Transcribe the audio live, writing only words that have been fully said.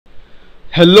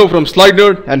Hello from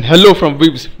slidenerd and hello from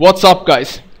Weaves. What's up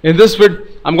guys? In this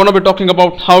vid, I'm gonna be talking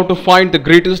about how to find the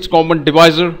greatest common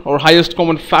divisor or highest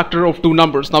common factor of two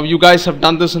numbers. Now you guys have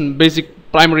done this in basic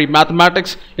primary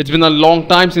mathematics. It's been a long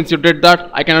time since you did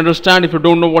that. I can understand if you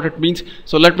don't know what it means.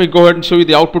 So let me go ahead and show you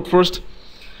the output first.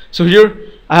 So here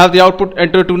I have the output,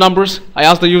 enter two numbers. I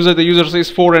ask the user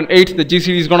says 4 and 8, the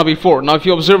GCD is gonna be 4. Now if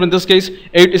you observe in this case,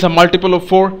 8 is a multiple of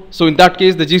 4, so in that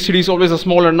case the GCD is always a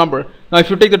smaller number. Now if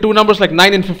you take the two numbers like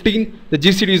 9 and 15, the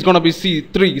GCD is gonna be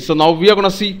 3. So now we are gonna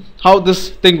see how this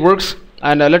thing works,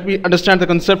 and let me understand the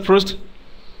concept first.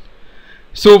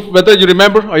 So whether you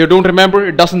remember or you don't remember,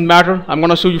 it doesn't matter. I'm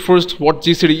gonna show you first what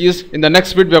GCD is. In the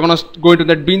next video, we're gonna go into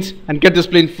Netbeans and get this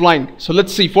plane flying. So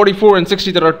let's see, 44 and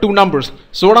 60, there are two numbers.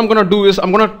 So what I'm gonna do is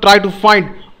I'm gonna try to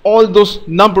find all those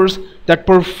numbers that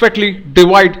perfectly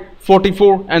divide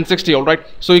 44 and 60, alright?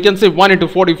 So you can say 1 into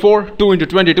 44, 2 into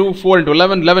 22, 4 into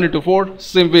 11, 11 into 4,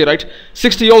 same way, right?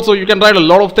 60 also, you can write a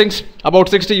lot of things about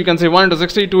 60. You can say 1 into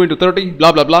 60, 2 into 30,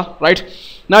 blah blah blah, right?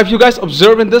 Now if you guys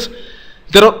observe in this,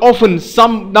 there are often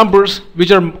some numbers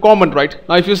which are common, right?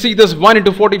 Now if you see this 1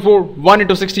 into 44, 1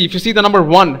 into 60, if you see the number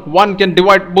 1 can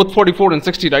divide both 44 and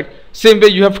 60, right? Same way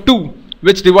you have 2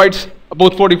 which divides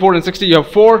both 44 and 60. You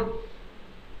have 4.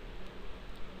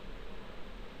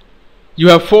 You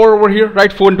have 4 over here,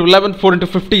 right? 4 into 11, 4 into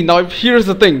 15. Now here's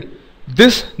the thing.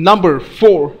 This number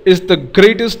 4 is the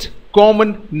greatest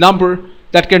common number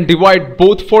that can divide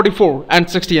both 44 and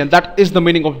 60, and that is the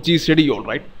meaning of GCD,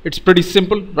 alright? It's pretty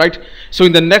simple, right? So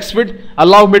in the next vid,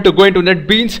 allow me to go into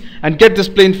Netbeans and get this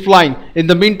plane flying. In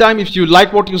the meantime, if you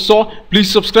like what you saw,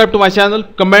 please subscribe to my channel,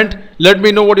 comment, let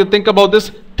me know what you think about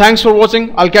this. Thanks for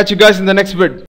watching. I'll catch you guys in the next vid.